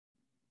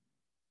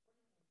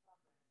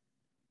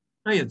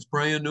Hi, it's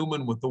Brian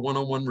Newman with the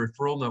One-on-One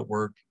Referral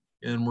Network,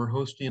 and we're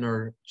hosting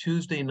our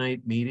Tuesday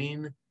night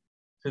meeting.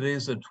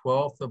 Today's the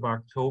 12th of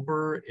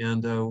October,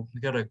 and we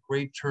got a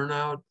great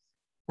turnout.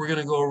 We're going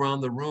to go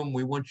around the room.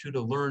 We want you to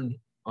learn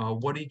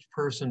what each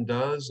person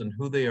does and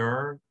who they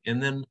are,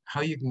 and then how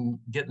you can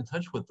get in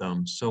touch with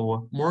them.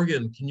 So,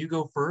 Morgan, can you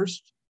go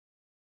first?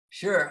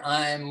 Sure.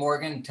 I'm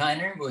Morgan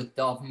Tyner with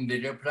Dolphin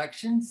Video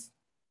Productions.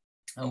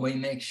 We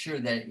make sure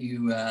that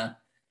you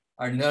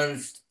are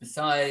noticed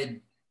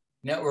beside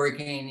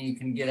networking. You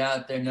can get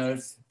out there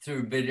noticed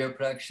through video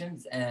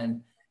productions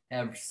and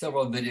have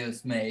several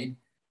videos made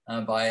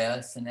by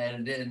us and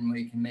edited, and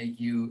we can make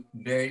you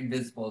very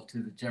visible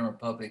to the general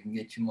public and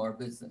get you more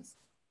business.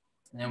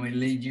 And we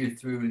lead you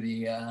through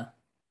the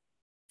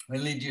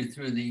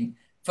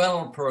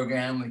funnel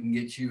program. We can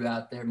get you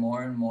out there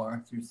more and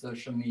more through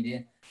social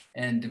media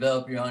and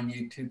develop your own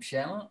YouTube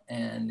channel.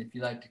 And if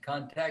you'd like to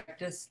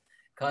contact us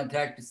at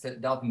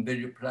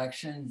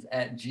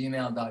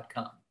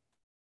dolphinvideoproductions@gmail.com.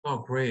 Oh,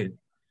 great.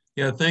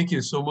 Yeah, thank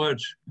you so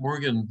much,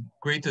 Morgan.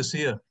 Great to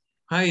see you.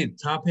 Hi,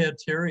 Top Hat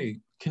Terry.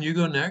 Can you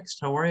go next?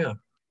 How are you?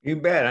 You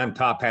bet. I'm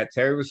Top Hat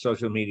Terry with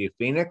Social Media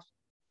Phoenix,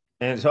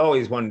 and it's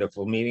always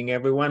wonderful meeting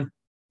everyone.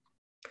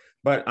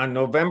 But on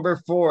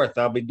November 4th,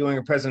 I'll be doing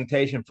a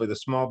presentation for the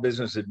Small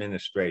Business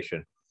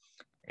Administration.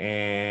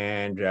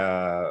 And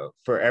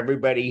for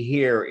everybody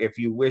here, if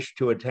you wish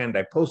to attend,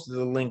 I posted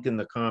the link in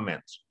the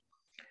comments.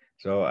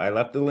 So I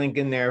left the link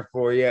in there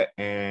for you.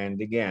 And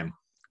again,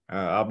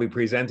 I'll be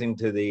presenting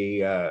to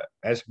the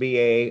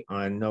SBA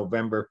on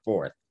November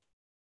 4th.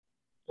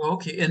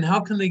 Okay, and how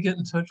can they get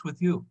in touch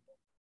with you?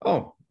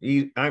 Oh,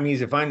 I'm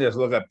easy to find. Just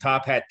look up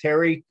Top Hat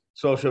Terry,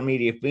 Social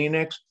Media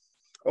Phoenix,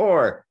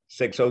 or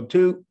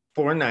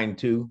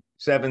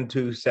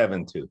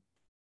 602-492-7272.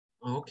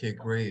 Okay,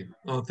 great.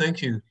 Oh,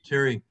 thank you,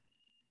 Terry.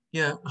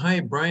 Yeah.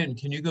 Hi, Brian.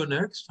 Can you go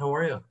next? How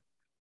are you?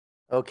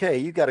 Okay,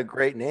 you got a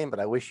great name,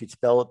 but I wish you'd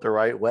spell it the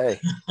right way.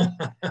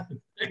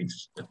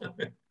 Thanks.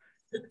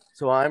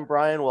 So I'm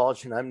Brian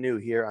Walsh, and I'm new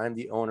here. I'm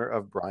the owner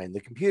of Brian the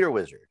Computer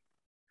Wizard.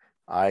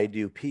 I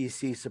do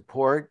PC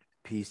support,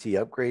 PC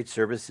upgrade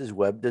services,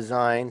 web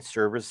design,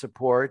 server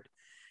support.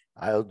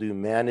 I'll do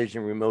managed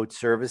and remote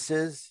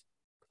services.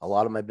 A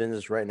lot of my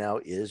business right now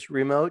is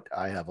remote.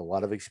 I have a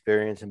lot of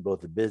experience in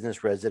both the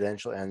business,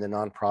 residential, and the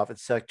nonprofit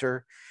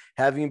sector,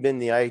 having been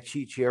the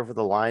IT chair for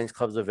the Lions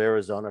Clubs of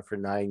Arizona for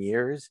 9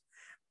 years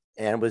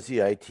and was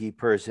the IT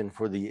person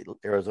for the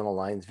Arizona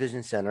Lions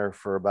Vision Center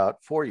for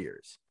about 4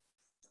 years.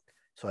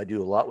 So I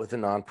do a lot with the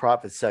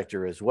nonprofit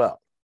sector as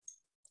well.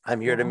 I'm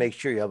here to make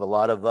sure you have a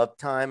lot of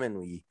uptime and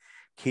we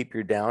keep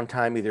your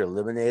downtime either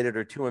eliminated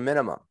or to a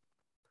minimum.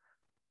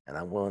 And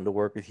I'm willing to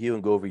work with you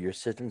and go over your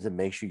systems and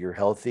make sure you're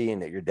healthy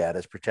and that your data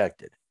is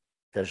protected,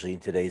 especially in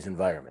today's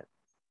environment.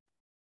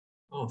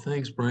 Oh,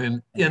 thanks,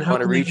 Brian. And how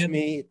to reach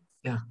me?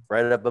 Yeah,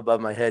 right up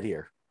above my head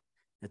here.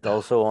 It's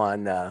also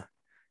on the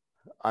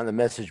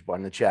message bar,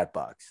 on the chat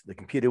box,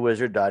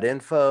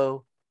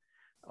 thecomputerwizard.info,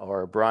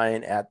 or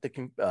Brian at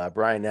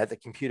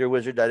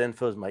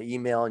thecomputerwizard.info is my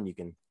email, and you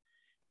can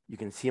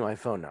see my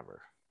phone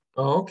number.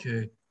 Oh,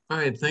 okay. All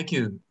right. Thank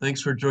you.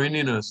 Thanks for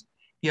joining us.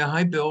 Yeah.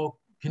 Hi, Bill.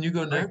 Can you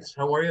go next?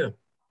 How are you?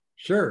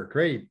 Sure.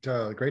 Great.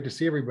 Great to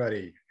see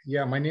everybody.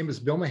 Yeah, my name is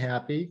Bill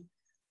Mahaffey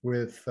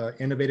with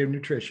Innovative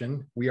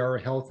Nutrition. We are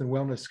a health and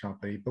wellness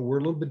company, but we're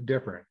a little bit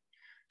different.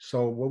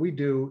 So what we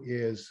do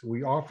is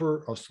we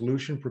offer a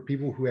solution for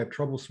people who have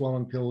trouble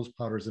swallowing pills,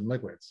 powders, and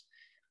liquids.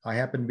 I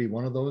happen to be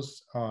one of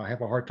those. I have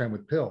a hard time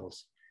with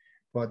pills.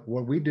 But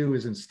what we do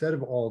is instead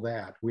of all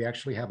that, we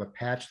actually have a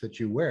patch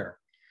that you wear.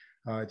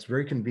 It's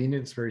very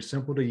convenient, it's very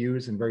simple to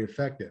use, and very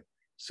effective.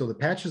 So the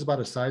patch is about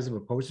the size of a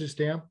postage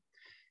stamp,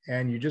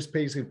 and you just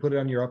basically put it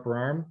on your upper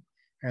arm.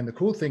 And the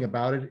cool thing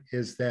about it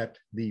is that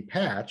the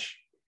patch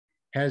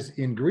has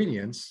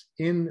ingredients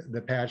in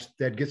the patch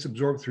that gets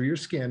absorbed through your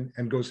skin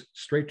and goes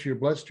straight to your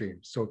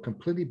bloodstream. So it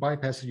completely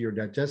bypasses your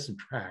digestive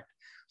tract.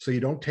 So you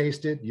don't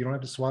taste it, you don't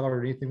have to swallow it or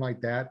anything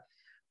like that.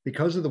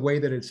 Because of the way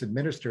that it's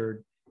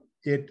administered,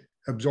 it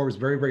absorbs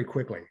very, very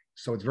quickly.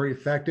 So it's very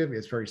effective,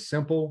 it's very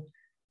simple,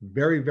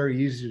 very, very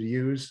easy to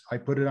use. I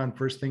put it on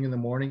first thing in the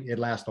morning. It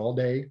lasts all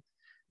day.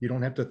 You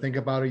don't have to think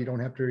about it. You don't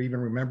have to even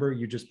remember.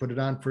 You just put it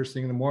on first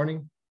thing in the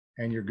morning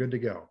and you're good to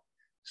go.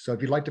 So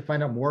if you'd like to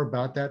find out more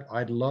about that,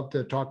 I'd love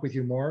to talk with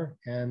you more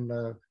and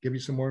give you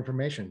some more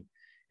information.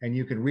 And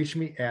you can reach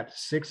me at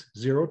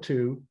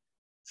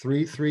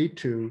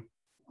 602-332-3093.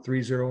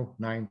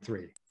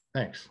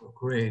 Thanks.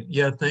 Great.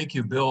 Yeah, thank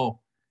you,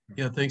 Bill.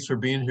 Yeah, thanks for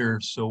being here.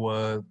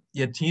 So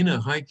yeah,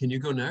 Tina, hi, can you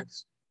go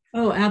next?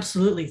 Oh,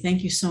 absolutely.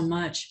 Thank you so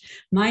much.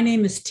 My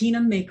name is Tina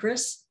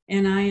Makris,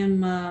 and I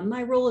am,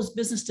 my role is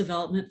business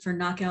development for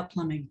Knockout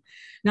Plumbing.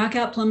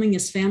 Knockout Plumbing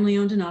is family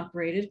owned and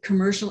operated,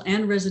 commercial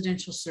and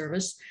residential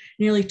service,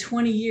 nearly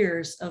 20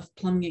 years of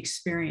plumbing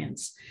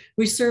experience.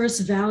 We service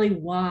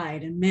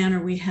valley-wide, and man,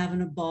 are we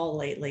having a ball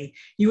lately.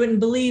 You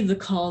wouldn't believe the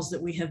calls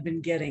that we have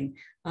been getting.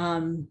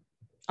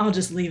 I'll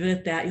just leave it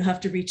at that. You'll have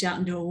to reach out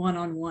and do a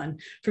one-on-one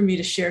for me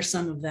to share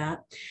some of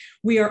that.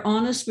 We are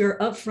honest, we are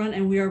upfront,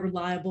 and we are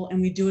reliable,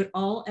 and we do it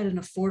all at an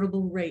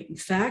affordable rate. In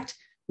fact,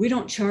 we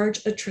don't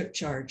charge a trip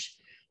charge.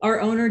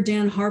 Our owner,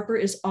 Dan Harper,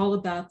 is all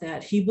about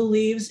that. He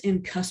believes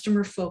in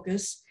customer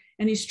focus,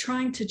 and he's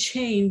trying to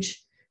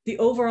change the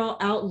overall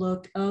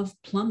outlook of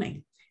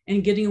plumbing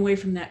and getting away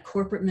from that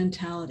corporate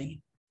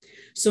mentality.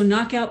 So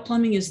Knockout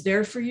Plumbing is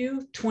there for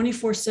you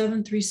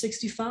 24/7,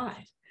 365.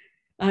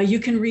 You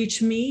can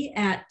reach me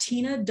at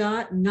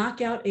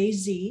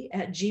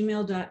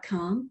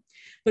tina.knockoutaz@gmail.com.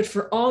 But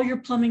for all your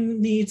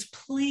plumbing needs,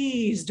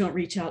 please don't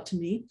reach out to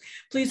me.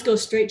 Please go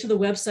straight to the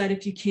website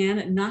if you can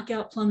at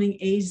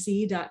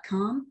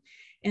knockoutplumbingaz.com,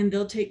 and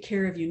they'll take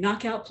care of you.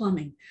 Knockout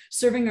Plumbing,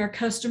 serving our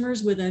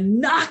customers with a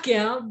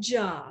knockout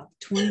job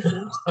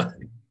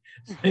 24/7.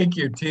 Thank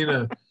you,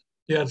 Tina.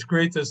 Yeah, it's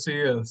great to see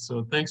you.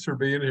 So thanks for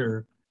being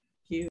here.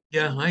 Thank you.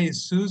 Yeah, hi,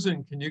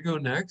 Susan. Can you go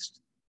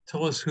next?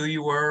 Tell us who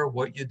you are,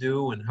 what you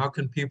do, and how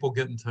can people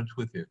get in touch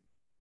with you?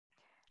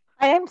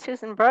 Hi, I'm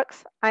Susan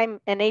Brooks.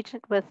 I'm an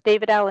agent with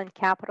David Allen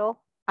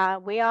Capital.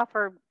 We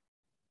offer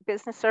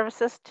business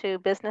services to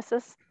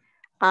businesses.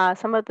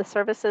 Some of the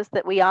services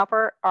that we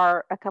offer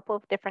are a couple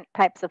of different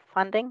types of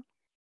funding.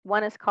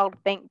 One is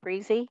called Bank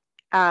Breezy.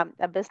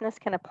 A business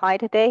can apply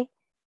today,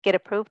 get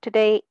approved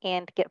today,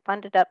 and get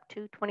funded up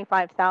to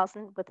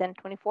 $25,000 within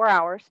 24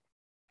 hours,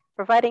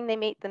 providing they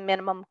meet the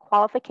minimum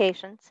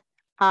qualifications.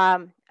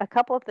 A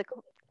couple of the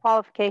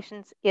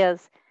qualifications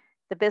is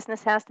the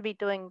business has to be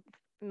doing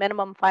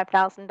minimum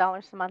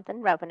 $5,000 a month in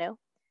revenue,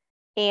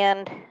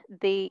 and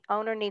the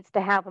owner needs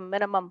to have a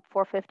minimum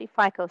 450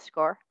 FICO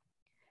score.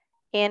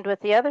 And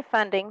with the other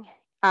funding,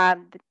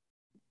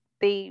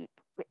 the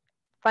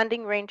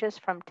funding ranges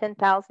from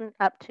 $10,000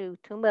 up to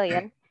 $2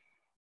 million,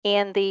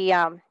 and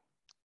the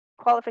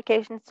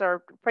qualifications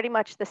are pretty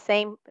much the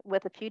same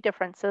with a few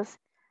differences.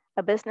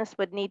 A business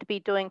would need to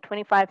be doing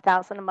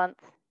 $25,000 a month,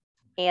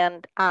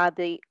 and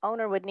the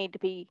owner would need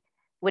to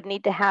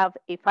have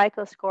a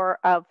FICO score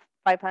of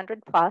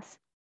 500 plus.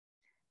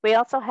 We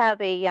also have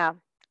a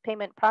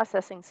payment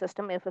processing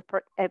system if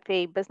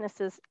a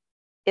business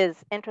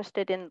is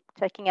interested in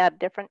checking out a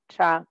different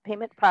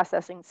payment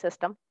processing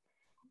system.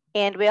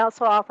 And we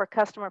also offer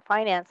customer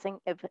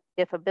financing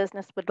if a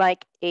business would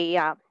like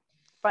a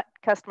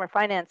customer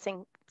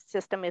financing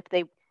system, if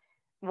they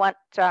want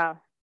a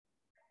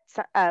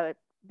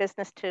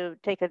business to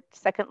take a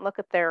second look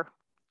at their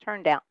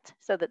turn downs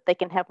so that they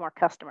can have more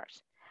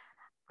customers.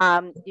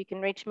 You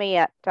can reach me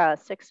at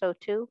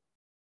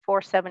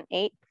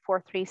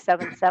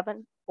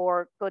 602-478-4377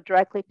 or go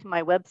directly to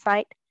my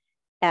website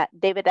at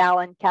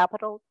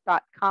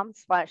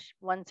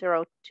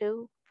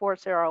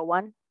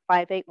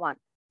davidallencapital.com/102-401-581.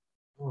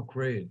 Oh,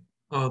 great.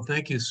 Oh,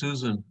 thank you,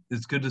 Susan.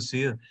 It's good to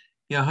see you.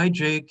 Yeah, hi,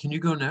 Jay. Can you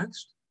go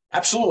next?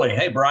 Absolutely.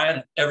 Hey,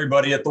 Brian,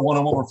 everybody at the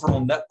One-on-One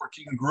Referral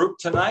Networking Group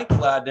tonight.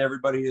 Glad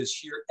everybody is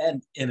here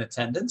and in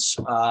attendance.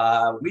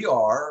 We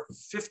are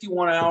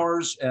 51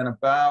 hours and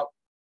about,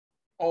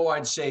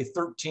 I'd say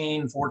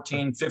 13,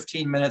 14,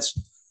 15 minutes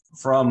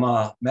from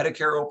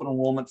Medicare open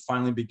enrollment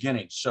finally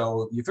beginning.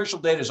 So the official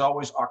date is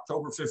always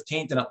October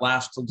 15th and it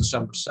lasts till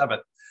December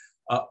 7th.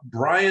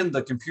 Brian,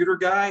 the computer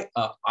guy,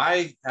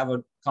 I have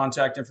a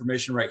contact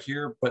information right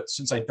here, but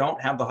since I don't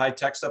have the high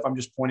tech stuff, I'm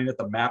just pointing at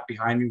the map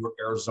behind me where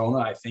Arizona,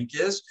 I think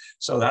is.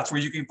 So that's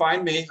where you can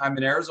find me. I'm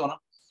in Arizona.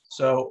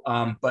 So,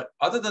 but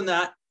other than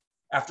that,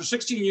 after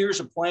 16 years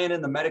of playing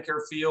in the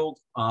Medicare field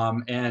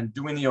and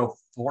doing the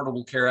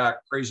Affordable Care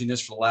Act craziness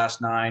for the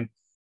last 9,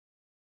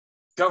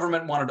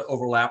 government wanted to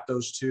overlap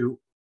those two.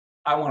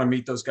 I want to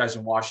meet those guys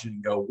in Washington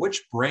and go,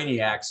 which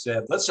brainiac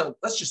said, let's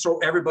just throw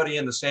everybody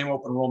in the same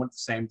open enrollment at the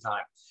same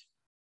time.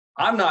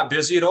 I'm not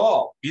busy at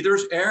all. Neither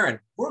is Aaron.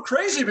 We're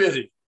crazy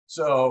busy.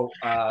 So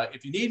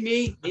if you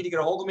need to get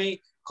a hold of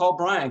me, call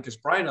Brian, because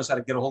Brian knows how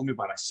to get a hold of me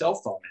by my cell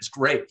phone. It's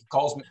great. He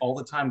calls me all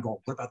the time going,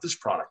 what about this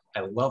product? I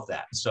love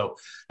that. So,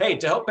 hey,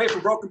 to help pay for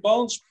broken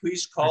bones,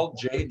 please call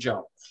Jay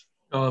Jones.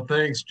 Oh,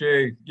 thanks,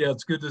 Jay. Yeah,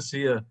 it's good to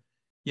see you.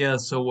 Yeah,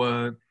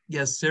 so,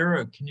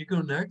 Sarah, can you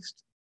go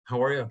next?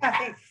 How are you? Yeah,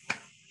 thanks.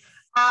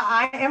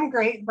 I am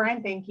great,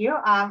 Brian. Thank you.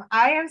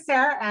 I am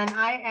Sarah, and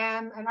I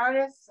am an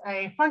artist,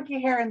 a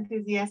funky hair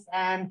enthusiast,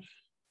 and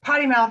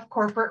potty mouth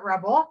corporate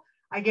rebel.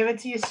 I give it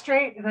to you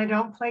straight, and I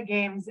don't play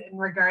games in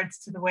regards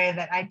to the way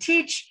that I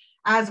teach,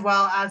 as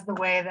well as the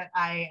way that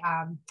I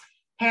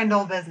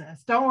handle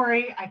business. Don't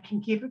worry, I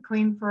can keep it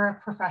clean for a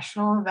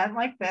professional event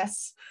like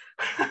this.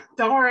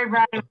 Don't worry,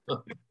 Brian.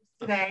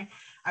 Today,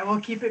 I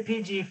will keep it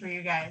PG for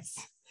you guys.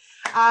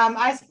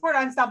 I support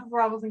unstoppable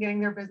rebels in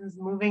getting their business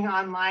moving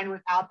online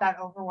without that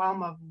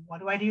overwhelm of what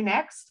do I do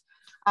next?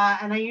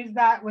 And I use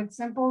that with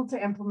simple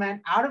to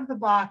implement out of the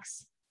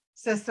box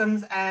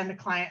systems and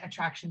client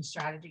attraction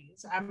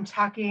strategies. I'm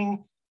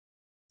talking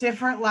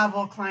different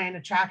level client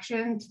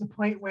attraction to the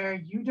point where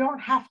you don't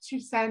have to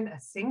send a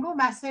single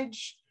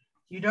message.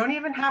 You don't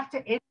even have to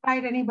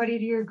invite anybody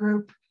to your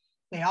group.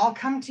 They all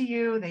come to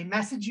you, they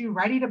message you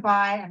ready to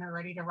buy and are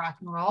ready to rock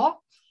and roll.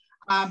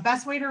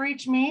 Best way to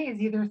reach me is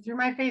either through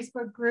my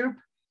Facebook group.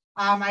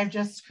 I've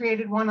just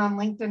created one on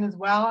LinkedIn as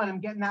well, and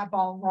I'm getting that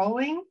ball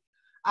rolling.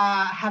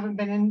 Haven't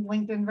been in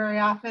LinkedIn very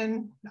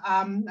often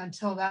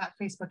until that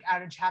Facebook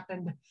outage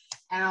happened.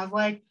 And I was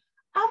like,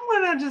 I'm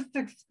gonna just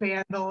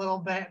expand a little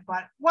bit,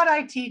 but what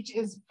I teach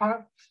is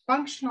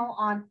functional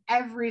on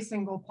every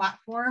single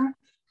platform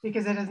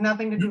because it has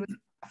nothing to do with the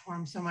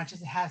platform so much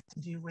as it has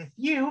to do with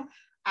you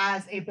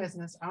as a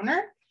business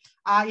owner.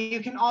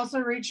 You can also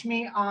reach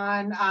me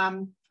on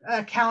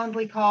a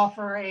Calendly call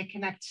for a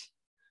connect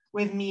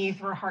with me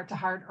through heart to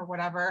heart or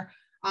whatever.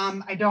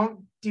 I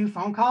don't do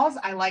phone calls.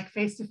 I like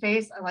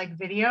face-to-face. I like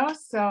video.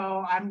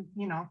 So I'm,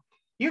 you know,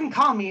 you can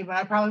call me, but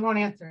I probably won't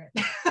answer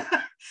it.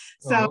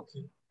 So okay.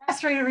 the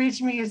best way to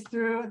reach me is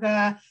through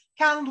the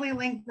Calendly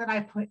link that I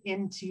put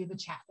into the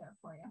chat there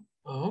for you.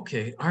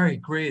 Okay. All right,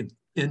 great.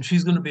 And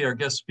she's going to be our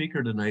guest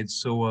speaker tonight.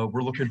 So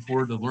we're looking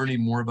forward to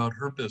learning more about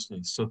her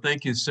business. So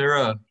thank you,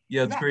 Sarah.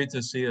 Yeah, it's great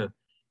to see you.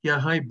 Yeah.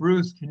 Hi,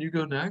 Bruce. Can you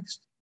go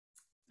next?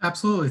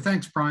 Absolutely.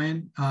 Thanks,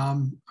 Brian.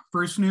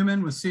 Bruce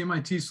Newman with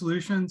CMIT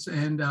Solutions.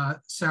 And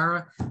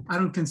Sarah, I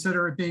don't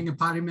consider it being a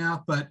potty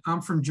mouth, but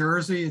I'm from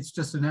Jersey. It's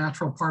just a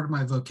natural part of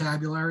my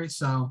vocabulary.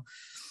 So,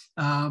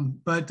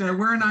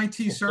 we're an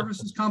IT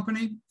services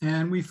company,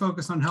 and we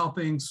focus on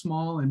helping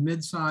small and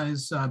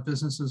mid-sized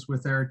businesses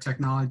with their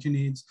technology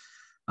needs.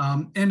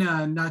 In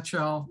a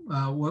nutshell,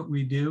 what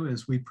we do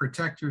is we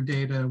protect your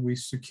data, we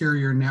secure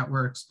your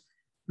networks,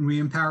 and we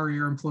empower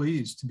your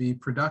employees to be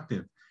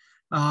productive.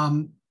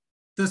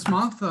 This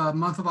month,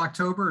 month of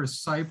October,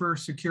 is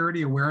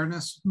Cybersecurity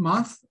Awareness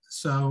Month.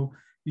 So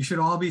you should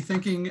all be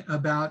thinking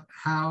about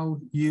how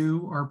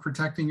you are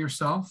protecting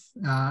yourself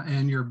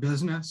and your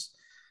business.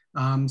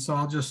 So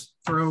I'll just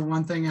throw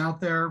one thing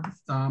out there.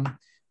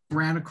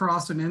 Ran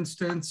across an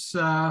instance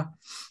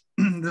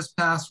this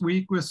past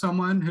week with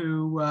someone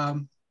who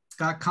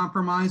got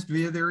compromised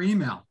via their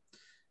email.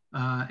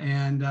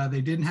 And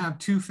they didn't have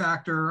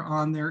two-factor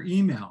on their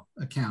email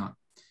account.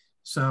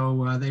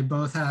 So they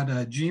both had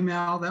a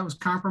Gmail that was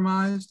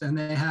compromised, and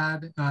they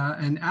had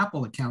an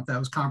Apple account that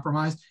was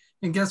compromised.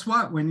 And guess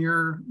what? When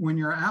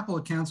your Apple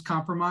account's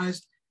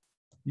compromised,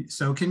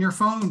 so can your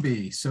phone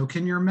be. So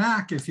can your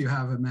Mac if you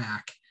have a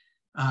Mac.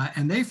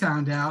 And they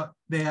found out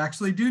they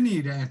actually do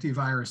need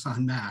antivirus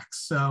on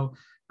Macs. So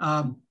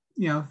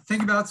you know,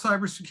 think about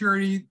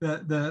cybersecurity.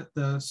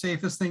 The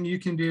safest thing you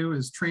can do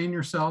is train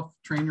yourself,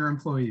 train your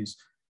employees.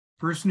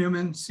 Bruce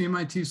Newman,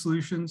 CMIT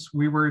Solutions.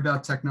 We worry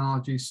about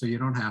technology, so you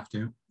don't have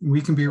to. We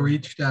can be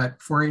reached at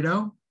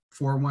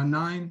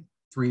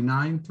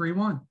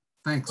 480-419-3931.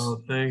 Thanks.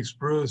 Oh, thanks,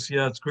 Bruce.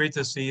 Yeah, it's great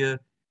to see you.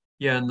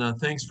 Yeah, and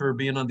thanks for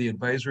being on the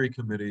advisory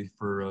committee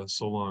for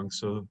so long.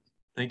 So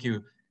thank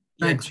you.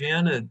 Thanks.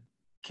 Yeah, Janet,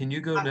 can you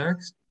go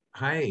next?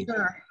 Hi.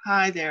 Sure.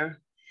 Hi there.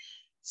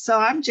 So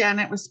I'm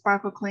Janet with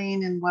Sparkle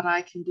Clean, and what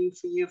I can do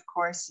for you, of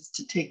course, is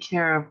to take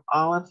care of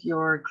all of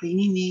your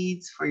cleaning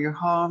needs for your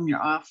home, your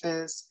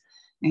office,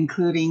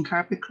 including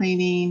carpet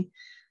cleaning.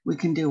 We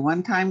can do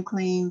one-time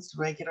cleans,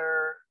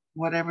 regular,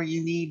 whatever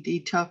you need,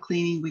 detail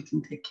cleaning, we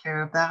can take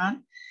care of that.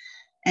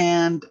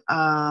 And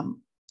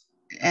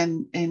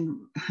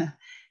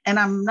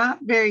I'm not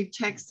very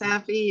tech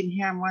savvy, and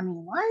here I'm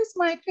wondering, why is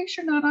my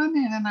picture not on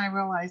there? And I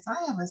realized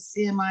I have a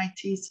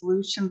CMIT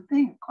solution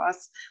thing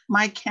across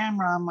my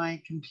camera on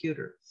my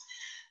computer.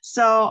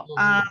 So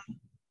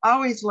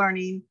always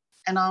learning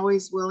and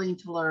always willing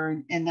to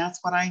learn, and that's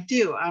what I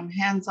do. I'm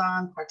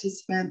hands-on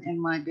participant in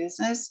my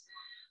business.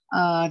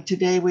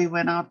 Today we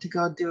went out to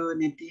go do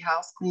an empty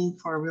house clean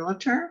for a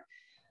realtor,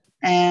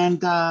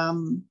 and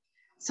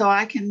so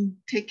I can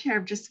take care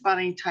of just about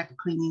any type of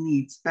cleaning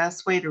needs.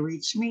 Best way to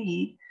reach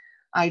me,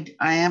 I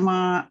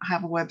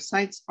have a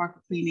website,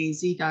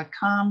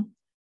 sparklecleanaz.com.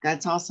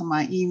 That's also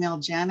my email,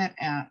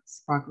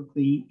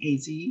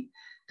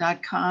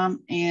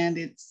 janet@sparklecleanaz.com, and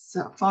its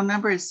phone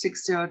number is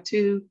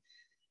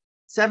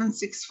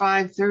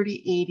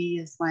 602-765-3080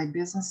 is my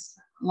business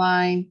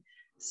line.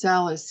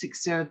 Cell is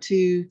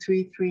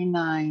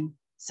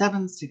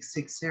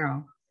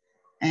 602-339-7660.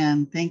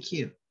 And thank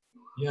you.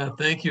 Yeah,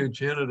 thank you,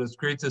 Janet. It's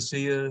great to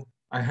see you.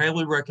 I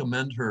highly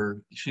recommend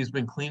her. She's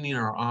been cleaning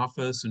our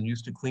office and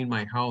used to clean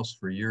my house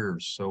for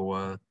years.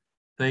 So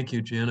thank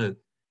you, Janet.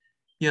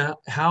 Yeah,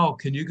 Hal,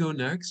 can you go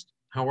next?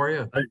 How are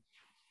you? I'm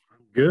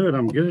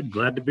good.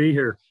 Glad to be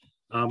here.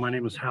 My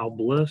name is Hal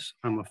Bliss.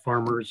 I'm a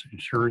farmer's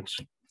insurance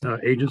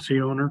agency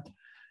owner.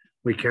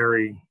 We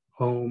carry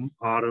home,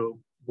 auto,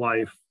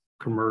 life,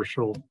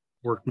 commercial,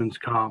 workman's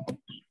comp,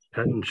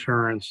 pet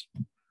insurance,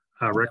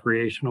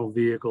 recreational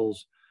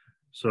vehicles.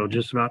 So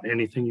just about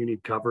anything you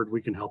need covered,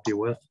 we can help you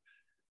with.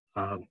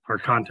 Our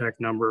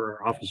contact number,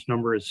 our office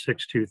number is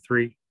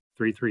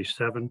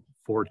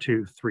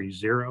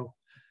 623-337-4230.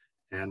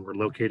 And we're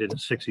located at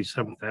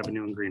 67th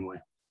Avenue and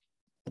Greenway.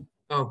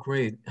 Oh,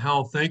 great.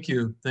 Hal, thank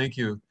you. Thank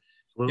you.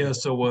 Absolutely. Yeah,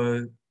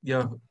 so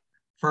yeah,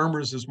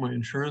 Farmers is my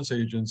insurance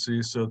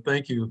agency. So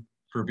thank you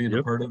for being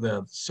a part of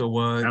that. So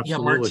yeah,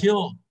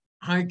 Martil,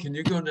 hi, can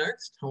you go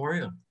next? How are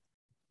you?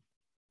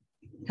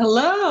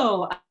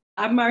 Hello,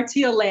 I'm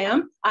Martia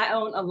Lamb. I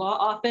own a law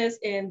office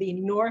in the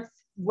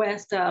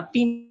Northwest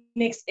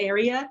Phoenix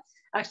area,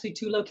 actually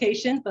 2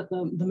 locations, but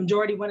the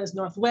majority one is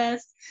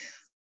Northwest.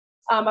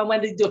 I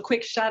wanted to do a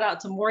quick shout out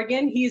to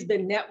Morgan. He's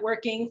been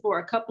networking for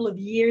a couple of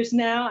years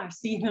now. I've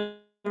seen him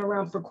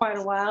around for quite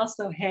a while,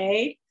 so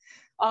hey.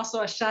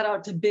 Also a shout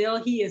out to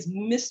Bill. He is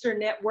Mr.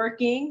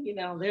 Networking. You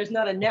know, there's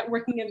not a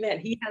networking event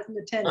he hasn't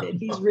attended.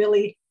 He's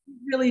really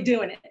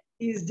doing it.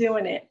 He's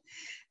doing it.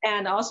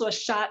 And also a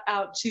shout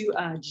out to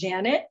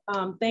Janet.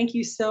 Thank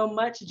you so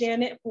much,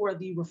 Janet, for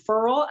the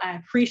referral. I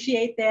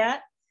appreciate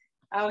that.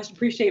 I always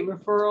appreciate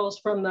referrals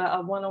from the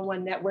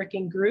one-on-one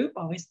networking group,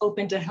 always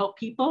open to help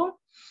people.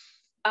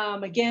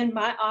 Again,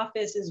 my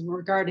office is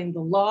regarding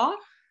the law.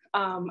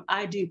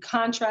 I do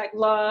contract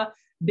law,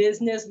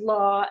 business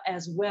law,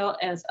 as well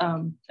as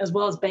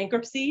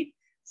bankruptcy.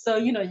 So,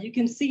 you know, you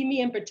can see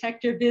me and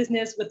protect your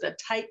business with a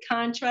tight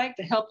contract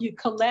to help you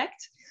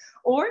collect,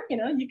 or, you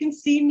know, you can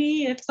see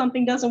me if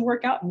something doesn't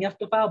work out and you have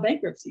to file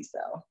bankruptcy.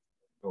 So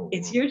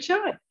it's your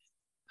choice.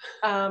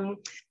 My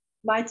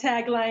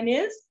tagline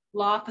is,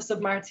 Law Office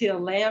of Martia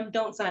Lamb,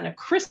 don't sign a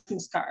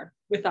Christmas card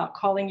without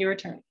calling your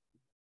attorney.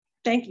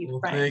 Thank you,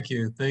 Brian. Thank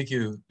you, thank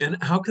you. And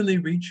how can they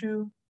reach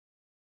you?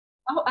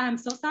 Oh, I'm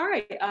so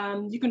sorry.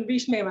 You can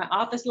reach me at my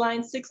office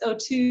line,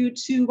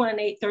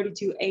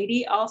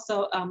 602-218-3280.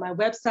 Also, my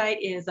website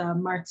is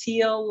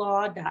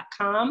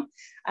martialaw.com.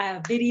 I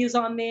have videos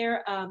on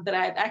there that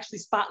I've actually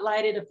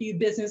spotlighted a few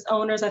business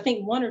owners, I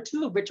think 1 or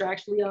 2 of which are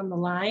actually on the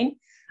line.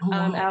 Oh,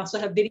 wow. I also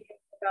have videos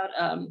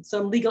about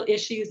some legal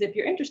issues if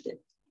you're interested.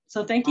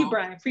 So thank you,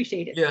 Brian,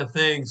 appreciate it. Yeah,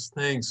 thanks.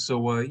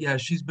 So yeah,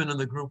 she's been in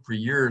the group for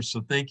years,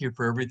 so thank you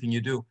for everything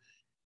you do.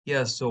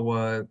 Yeah,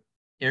 so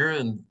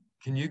Erin,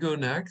 can you go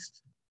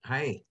next?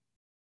 Hi.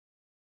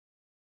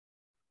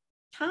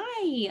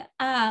 Hi,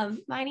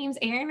 my name's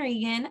Erin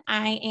Regan.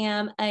 I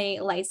am a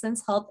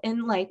licensed health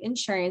and life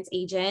insurance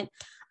agent.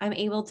 I'm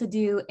able to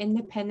do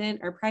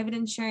independent or private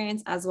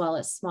insurance as well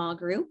as small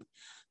group.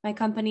 My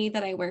company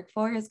that I work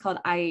for is called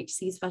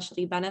IHC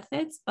Specialty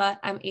Benefits, but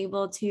I'm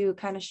able to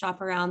kind of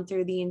shop around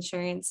through the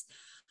insurance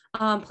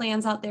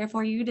plans out there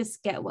for you to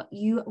get what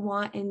you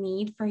want and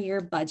need for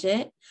your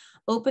budget.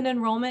 Open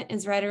enrollment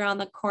is right around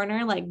the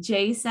corner. Like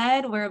Jay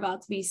said, we're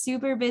about to be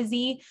super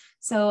busy.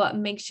 So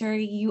make sure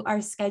you are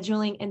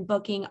scheduling and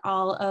booking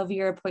all of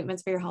your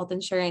appointments for your health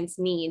insurance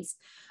needs.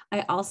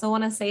 I also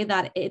want to say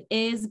that it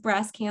is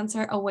Breast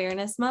Cancer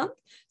Awareness Month.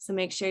 So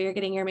make sure you're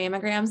getting your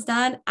mammograms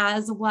done,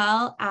 as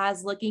well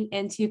as looking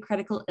into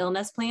critical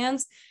illness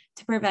plans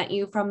to prevent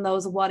you from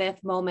those what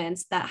if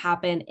moments that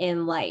happen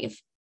in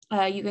life.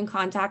 You can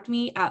contact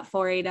me at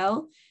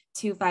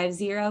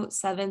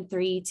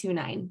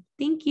 480-250-7329.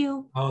 Thank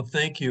you. Oh,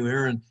 thank you,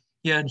 Erin.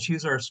 Yeah, and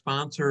she's our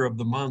sponsor of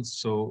the month,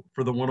 so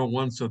for the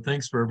 101. So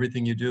thanks for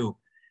everything you do.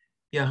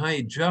 Yeah,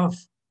 hi, Jeff.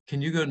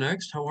 Can you go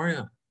next? How are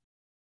you?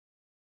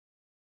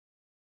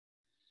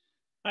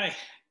 Hi,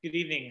 good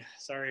evening.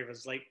 Sorry I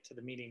was late to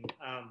the meeting.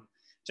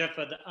 Jeff,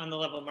 on the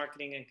level of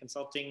marketing and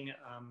consulting,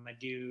 I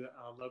do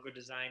logo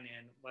design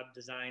and web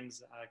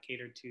designs,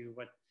 cater to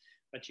what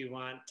you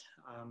want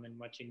and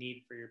what you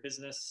need for your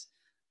business.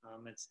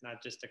 It's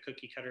not just a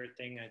cookie cutter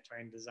thing. I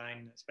try and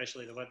design,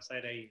 especially the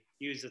website. I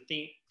use a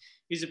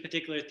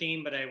particular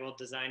theme, but I will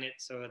design it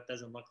so it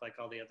doesn't look like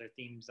all the other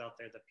themes out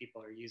there that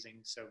people are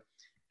using. So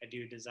I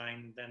do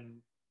design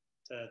them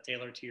to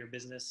tailor to your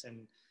business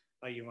and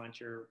how you want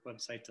your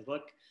website to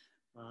look.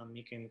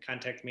 You can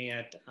contact me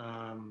at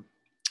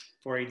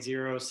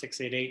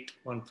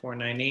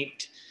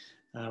 480-688-1498.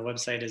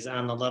 Website is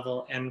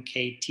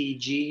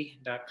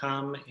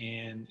onthelevelmktg.com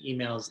and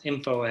email is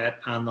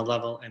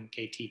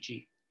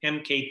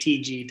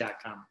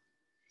info@onthelevelmktg.com.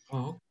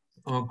 Oh,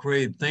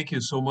 great. Thank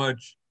you so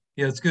much.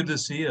 Yeah, it's good to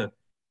see you.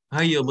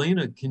 Hi,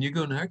 Elena. Can you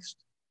go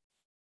next?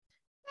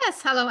 Yes,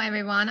 hello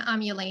everyone.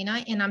 I'm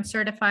Elena and I'm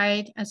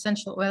certified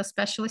essential oil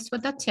specialist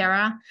with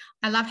doTERRA.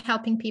 I love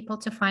helping people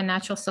to find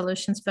natural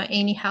solutions for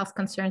any health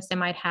concerns they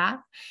might have.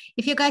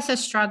 If you guys are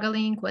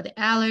struggling with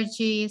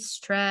allergies,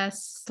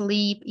 stress,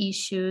 sleep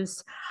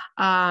issues,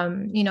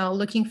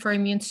 looking for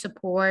immune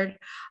support,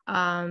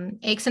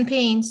 aches and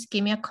pains,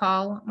 give me a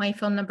call. My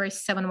phone number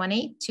is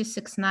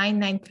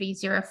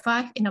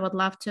 718-269-9305 and I would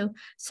love to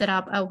set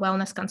up a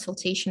wellness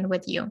consultation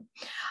with you.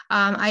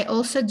 I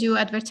also do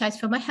advertise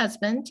for my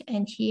husband,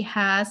 and he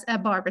has a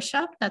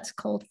barbershop that's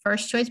called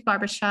First Choice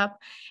Barbershop,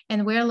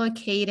 and we're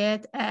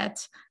located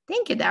at,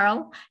 thank you,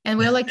 Daryl, and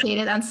we're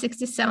located on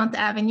 67th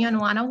Avenue and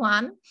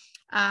 101.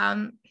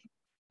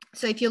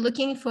 So if you're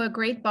looking for a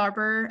great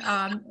barber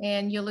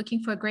and you're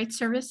looking for a great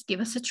service, give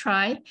us a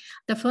try.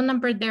 The phone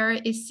number there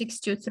is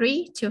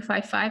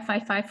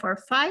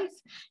 623-255-5545,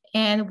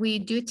 and we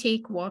do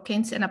take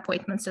walk-ins and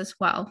appointments as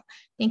well.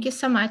 Thank you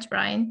so much,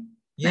 Brian.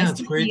 Yeah, nice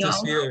it's great to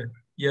see you.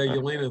 Yeah,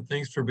 Yelena,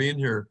 thanks for being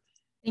here.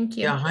 Thank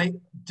you. Yeah, hi,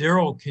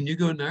 Daryl, can you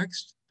go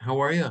next? How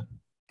are you?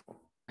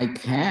 I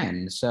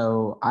can.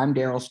 So I'm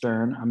Daryl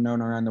Stern. I'm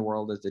known around the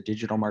world as the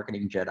Digital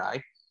Marketing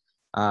Jedi.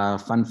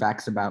 Fun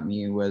facts about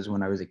me was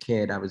when I was a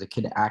kid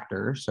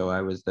actor. So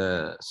I was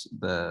I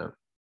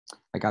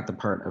got the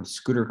part of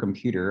Scooter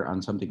Computer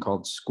on something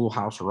called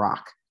Schoolhouse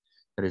Rock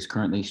that is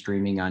currently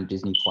streaming on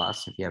Disney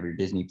Plus. If you have your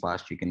Disney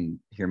Plus, you can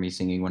hear me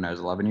singing when I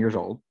was 11 years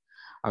old.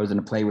 I was in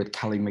a play with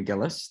Kelly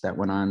McGillis that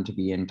went on to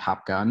be in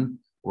Top Gun,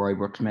 Roy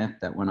Brooksmith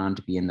that went on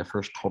to be in the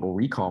first Total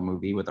Recall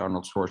movie with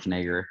Arnold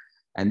Schwarzenegger.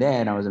 And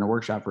then I was in a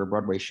workshop for a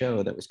Broadway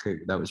show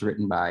that was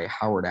written by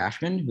Howard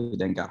Ashman, who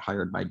then got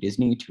hired by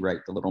Disney to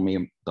write The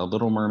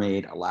Little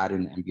Mermaid,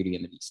 Aladdin, and Beauty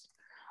and the Beast.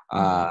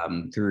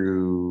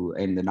 Through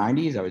in the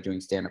 90s, I was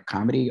doing stand-up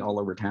comedy all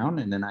over town.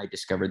 And then I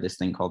discovered this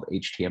thing called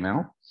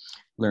HTML,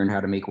 learned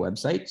how to make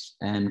websites.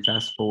 And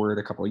fast forward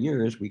a couple of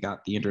years, we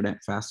got the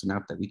internet fast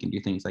enough that we can do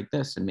things like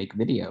this and make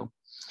video.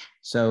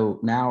 So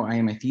now I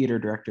am a theater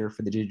director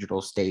for the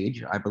digital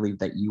stage. I believe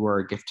that you are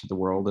a gift to the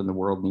world and the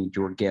world needs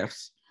your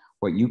gifts,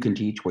 what you can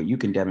teach, what you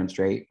can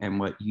demonstrate, and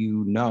what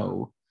you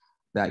know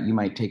that you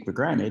might take for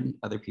granted.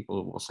 Other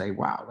people will say,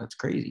 wow, that's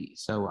crazy.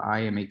 So I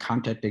am a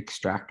content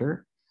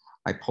extractor.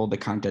 I pull the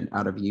content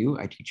out of you.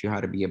 I teach you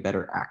how to be a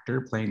better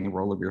actor, playing the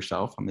role of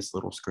yourself on this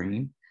little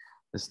screen,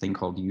 this thing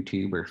called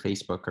YouTube or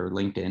Facebook or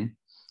LinkedIn.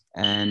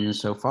 And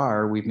so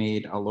far, we've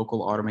made a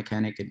local auto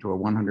mechanic into a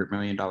 $100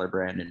 million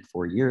brand in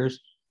 4 years.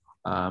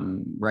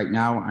 Right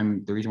now,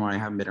 the reason why I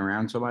haven't been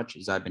around so much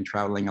is I've been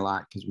traveling a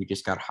lot because we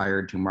just got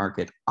hired to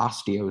market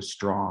Osteo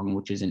Strong,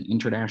 which is an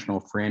international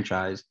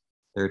franchise.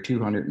 There are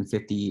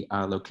 250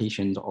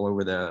 locations all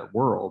over the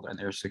world, and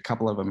there's a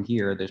couple of them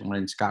here. There's one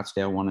in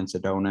Scottsdale, one in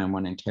Sedona, and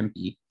one in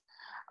Tempe.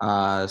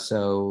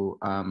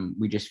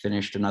 We just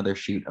finished another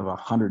shoot of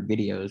 100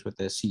 videos with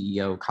the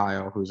CEO,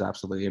 Kyle, who's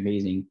absolutely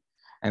amazing.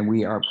 And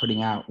we are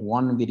putting out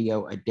one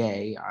video a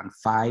day on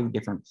 5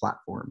 different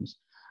platforms.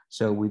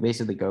 So we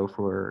basically go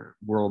for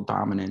world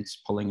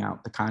dominance, pulling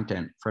out the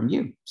content from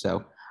you.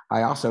 So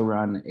I also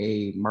run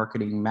a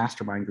marketing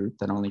mastermind group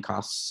that only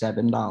costs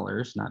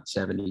 $7, not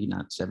 70,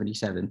 not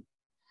 77,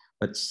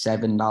 but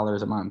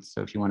 $7 a month.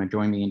 So if you want to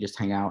join me and just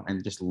hang out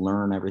and just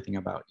learn everything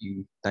about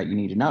you that you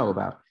need to know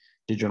about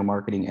digital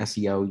marketing,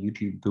 SEO,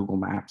 YouTube, Google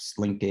Maps,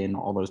 LinkedIn,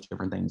 all those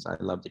different things, I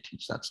love to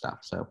teach that stuff.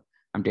 So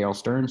I'm Dale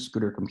Stern,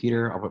 Scooter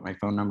Computer. I'll put my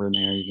phone number in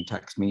there. You can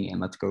text me and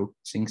let's go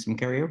sing some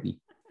karaoke.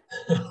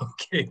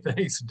 Okay,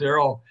 thanks,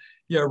 Daryl.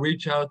 Yeah,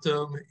 reach out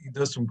to him. He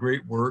does some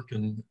great work.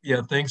 And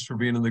yeah, thanks for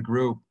being in the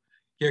group.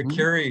 Yeah,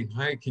 Carrie,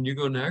 hi, can you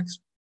go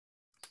next?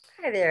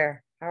 Hi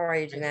there. How are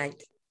you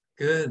tonight?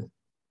 Good.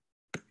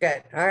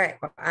 Good. All right.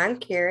 Well, I'm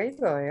Carrie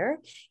Lawyer,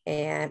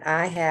 and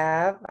I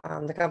have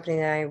the company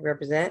that I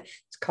represent.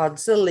 It's called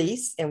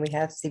Zelease, and we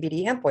have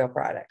CBD hemp oil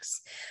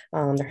products.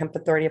 They're hemp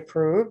authority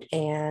approved,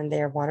 and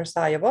they're water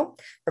soluble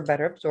for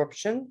better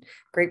absorption.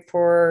 Great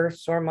for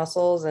sore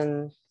muscles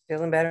and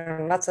feeling better,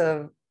 and lots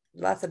of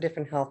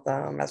different health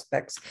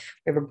aspects.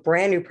 We have a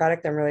brand new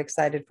product I'm really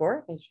excited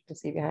for, as you can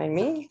see behind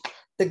me.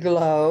 The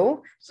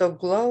Glow. So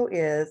Glow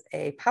is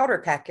a powder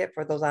packet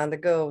for those on the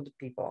go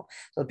people.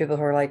 So people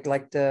who are like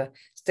to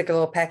stick a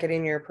little packet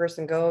in your purse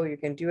and go, you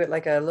can do it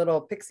like a little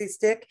pixie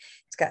stick.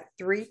 It's got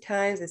 3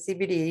 times the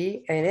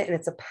CBD in it, and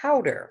it's a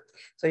powder.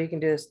 So you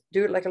can just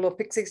do it like a little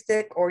pixie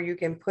stick, or you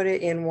can put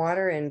it in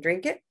water and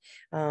drink it.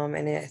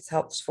 And it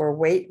helps for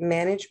weight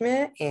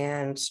management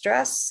and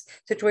stress,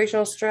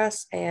 situational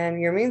stress, and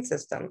your immune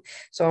system.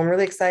 So I'm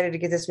really excited to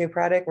get this new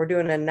product. We're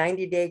doing a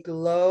 90-day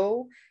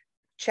Glow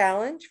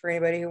challenge for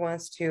anybody who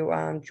wants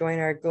to join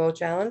our Glow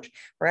challenge.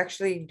 We're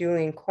actually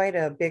doing quite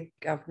a big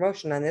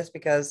promotion on this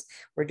because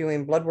we're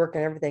doing blood work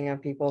and everything on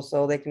people,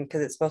 so they can,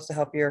 because it's supposed to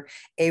help your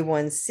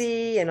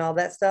A1C and all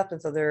that stuff.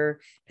 And so they're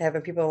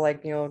having people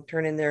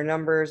turn in their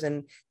numbers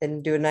and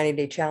then do a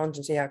 90-day challenge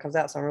and see how it comes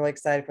out. So I'm really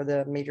excited for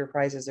the major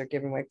prizes they're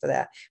giving away for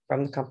that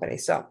from the company.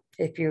 So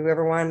if you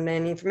ever want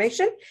any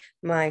information,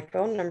 my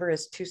phone number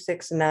is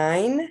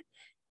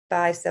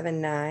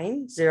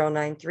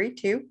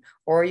 269-579-0932,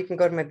 or you can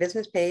go to my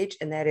business page,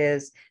 and that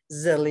is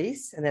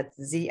Zelease, and that's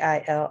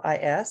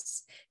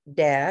ZILIS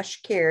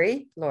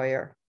Carrie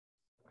Lawyer.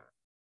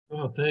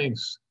 Oh,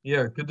 thanks.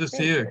 Yeah, good to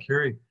see you,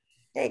 Carrie.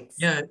 Thanks.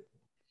 Yeah.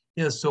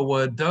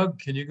 So Doug,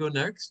 can you go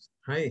next?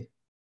 Hi.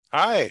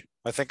 Hi,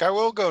 I think I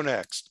will go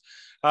next.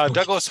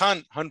 Douglas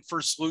Hunt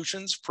First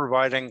Solutions,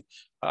 providing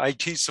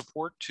IT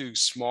support to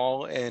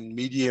small and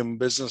medium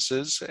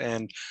businesses,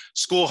 and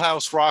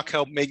Schoolhouse Rock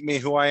helped make me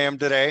who I am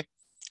today.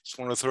 Just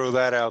want to throw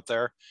that out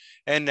there.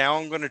 And now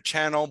I'm going to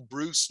channel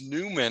Bruce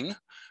Newman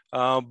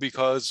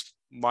because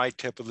my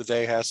tip of the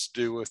day has to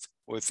do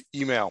with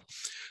email.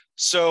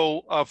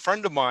 So a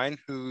friend of mine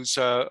who's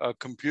a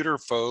computer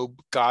phobe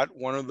got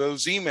one of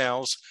those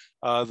emails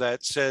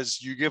that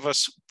says, you give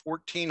us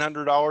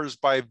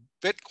 $1,400 by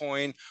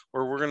Bitcoin,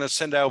 or we're going to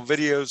send out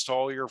videos to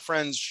all your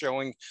friends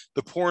showing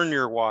the porn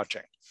you're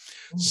watching.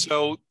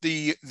 So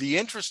the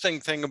interesting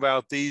thing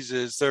about these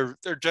is they're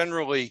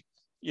generally,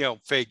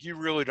 fake. You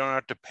really don't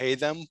have to pay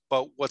them.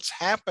 But what's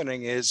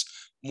happening is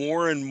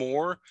more and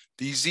more,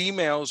 these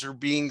emails are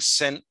being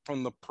sent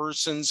from the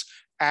person's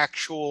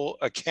actual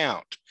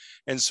account.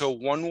 And so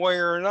one way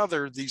or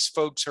another, these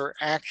folks are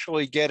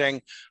actually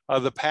getting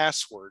the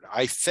password.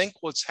 I think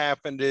what's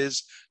happened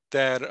is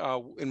that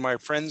in my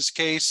friend's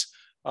case,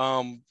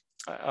 it's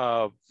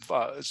a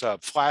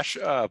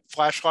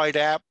flashlight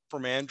app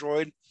from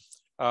Android,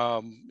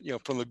 from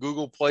the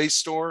Google Play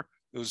Store.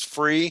 It was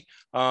free.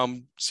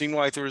 Seemed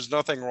like there was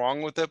nothing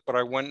wrong with it, but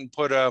I went and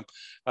put a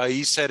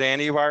ESET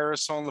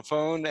antivirus on the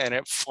phone and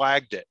it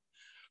flagged it.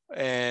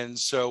 And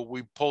so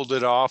we pulled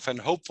it off, and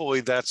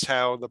hopefully that's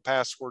how the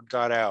password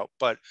got out.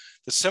 But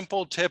the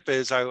simple tip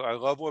is, I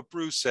love what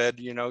Bruce said,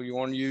 you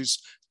want to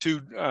use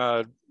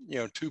two-factor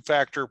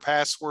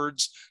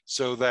passwords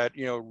so that,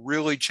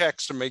 really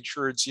checks to make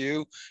sure it's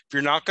you. If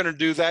you're not going to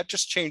do that,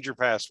 just change your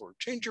password.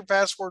 Change your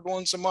password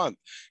once a month.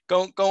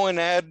 Go and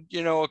add,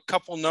 a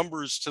couple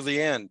numbers to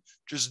the end.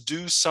 Just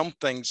do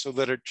something so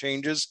that it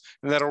changes,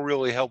 and that'll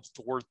really help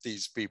thwart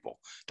these people.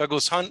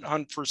 Douglas Hunt,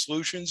 Hunt for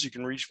Solutions. You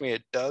can reach me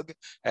at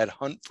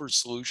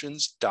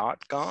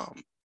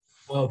doug@huntforsolutions.com.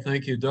 Well,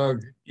 thank you,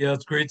 Doug. Yeah,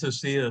 it's great to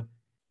see you.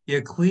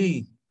 Yeah,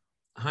 Clee,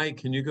 hi,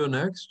 can you go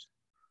next?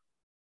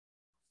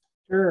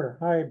 Sure.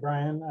 Hi,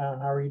 Brian.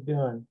 How are you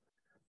doing?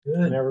 Good.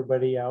 And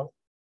everybody out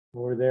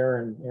over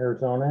there in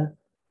Arizona.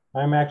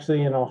 I'm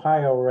actually in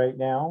Ohio right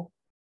now.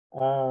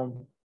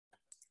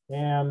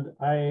 And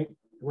I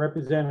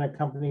represent a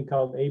company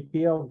called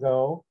APL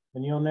Go,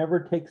 and you'll never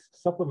take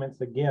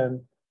supplements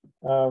again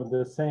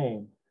the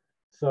same.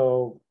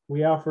 So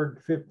we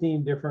offered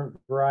 15 different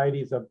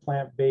varieties of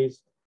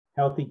plant-based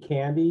healthy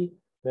candy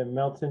that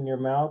melts in your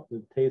mouth.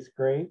 It tastes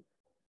great.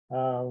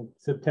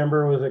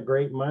 September was a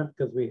great month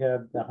because we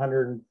had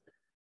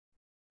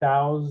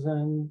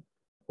 100,000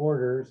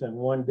 orders in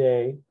one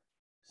day.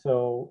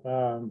 So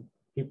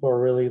people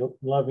are really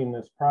loving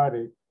this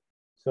product.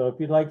 So if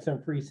you'd like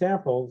some free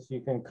samples, you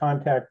can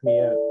contact me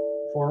at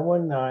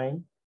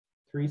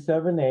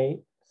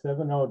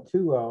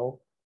 419-378-7020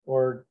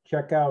 or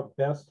check out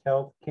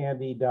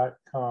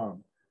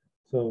besthealthcandy.com.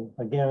 So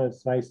again,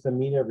 it's nice to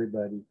meet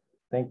everybody.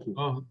 Thank you.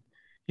 Oh,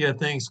 yeah,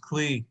 thanks,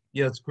 Clee.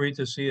 Yeah, it's great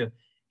to see you.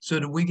 So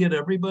did we get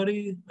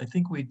everybody? I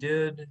think we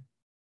did.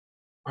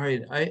 All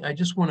right, I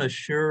just want to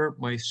share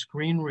my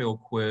screen real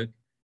quick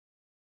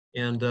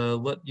and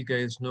let you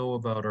guys know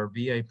about our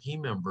VIP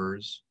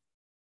members.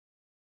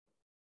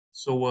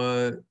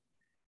 So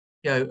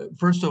yeah,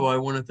 first of all, I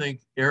want to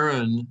thank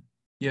Erin.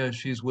 Yeah,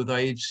 she's with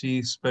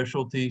IHC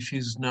Specialty.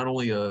 She's not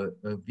only a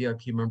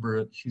VIP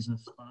member, she's a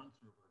sponsor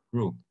of our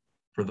group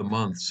for the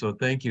month. So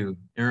thank you,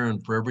 Erin,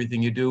 for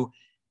everything you do.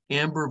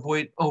 Amber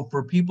Voigt, oh,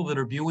 for people that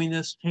are viewing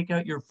this, take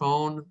out your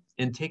phone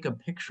and take a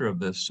picture of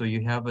this so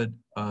you have it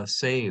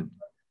saved.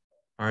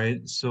 All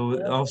right,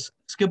 so I'll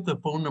skip the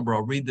phone number.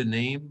 I'll read the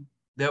name.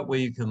 That way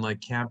you can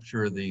like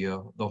capture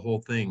the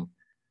whole thing.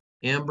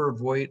 Amber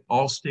Voigt,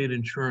 Allstate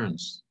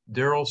Insurance.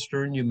 Daryl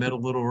Stern, you met a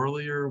little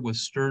earlier with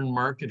Stern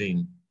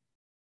Marketing.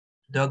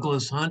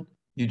 Douglas Hunt,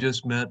 you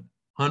just met,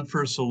 Hunt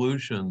for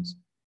Solutions.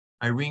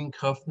 Irene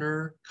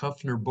Kuffner,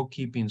 Kuffner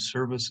Bookkeeping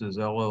Services,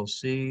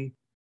 LLC.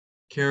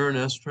 Karen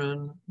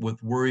Estrin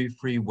with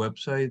Worry-Free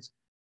Websites.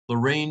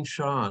 Lorraine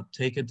Shaw,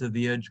 Take It to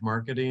the Edge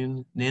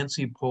Marketing.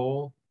 Nancy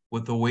Pohl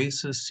with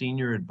Oasis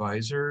Senior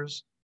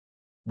Advisors.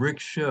 Rick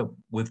Ship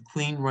with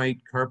Clean Right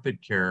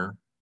Carpet Care.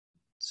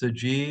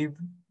 Sajeev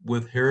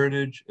with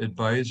Heritage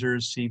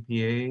Advisors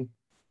CPA.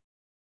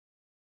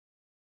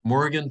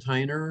 Morgan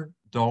Tyner,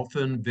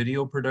 Dolphin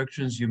Video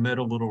Productions, you met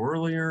a little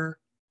earlier.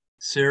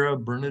 Sarah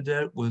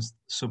Bernadette with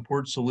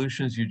Support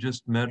Solutions, you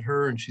just met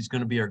her and she's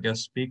going to be our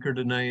guest speaker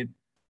tonight.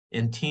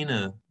 And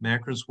Tina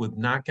Macros with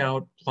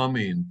Knockout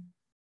Plumbing.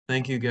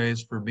 Thank you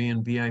guys for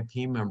being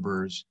VIP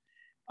members.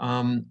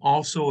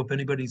 Also, if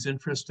anybody's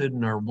interested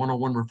in our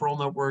 101 Referral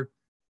Network,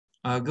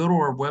 go to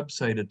our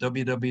website at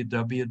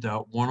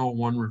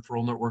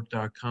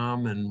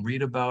www.101referralnetwork.com and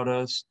read about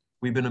us.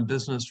 We've been in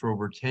business for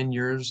over 10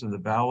 years in the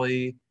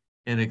Valley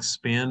and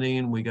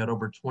expanding. We got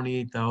over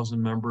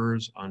 28,000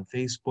 members on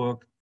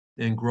Facebook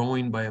and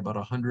growing by about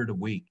 100 a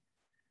week.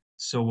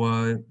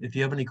 So if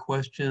you have any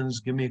questions,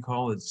 give me a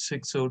call at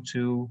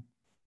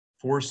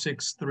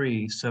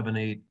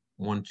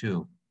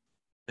 602-463-7812.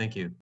 Thank you.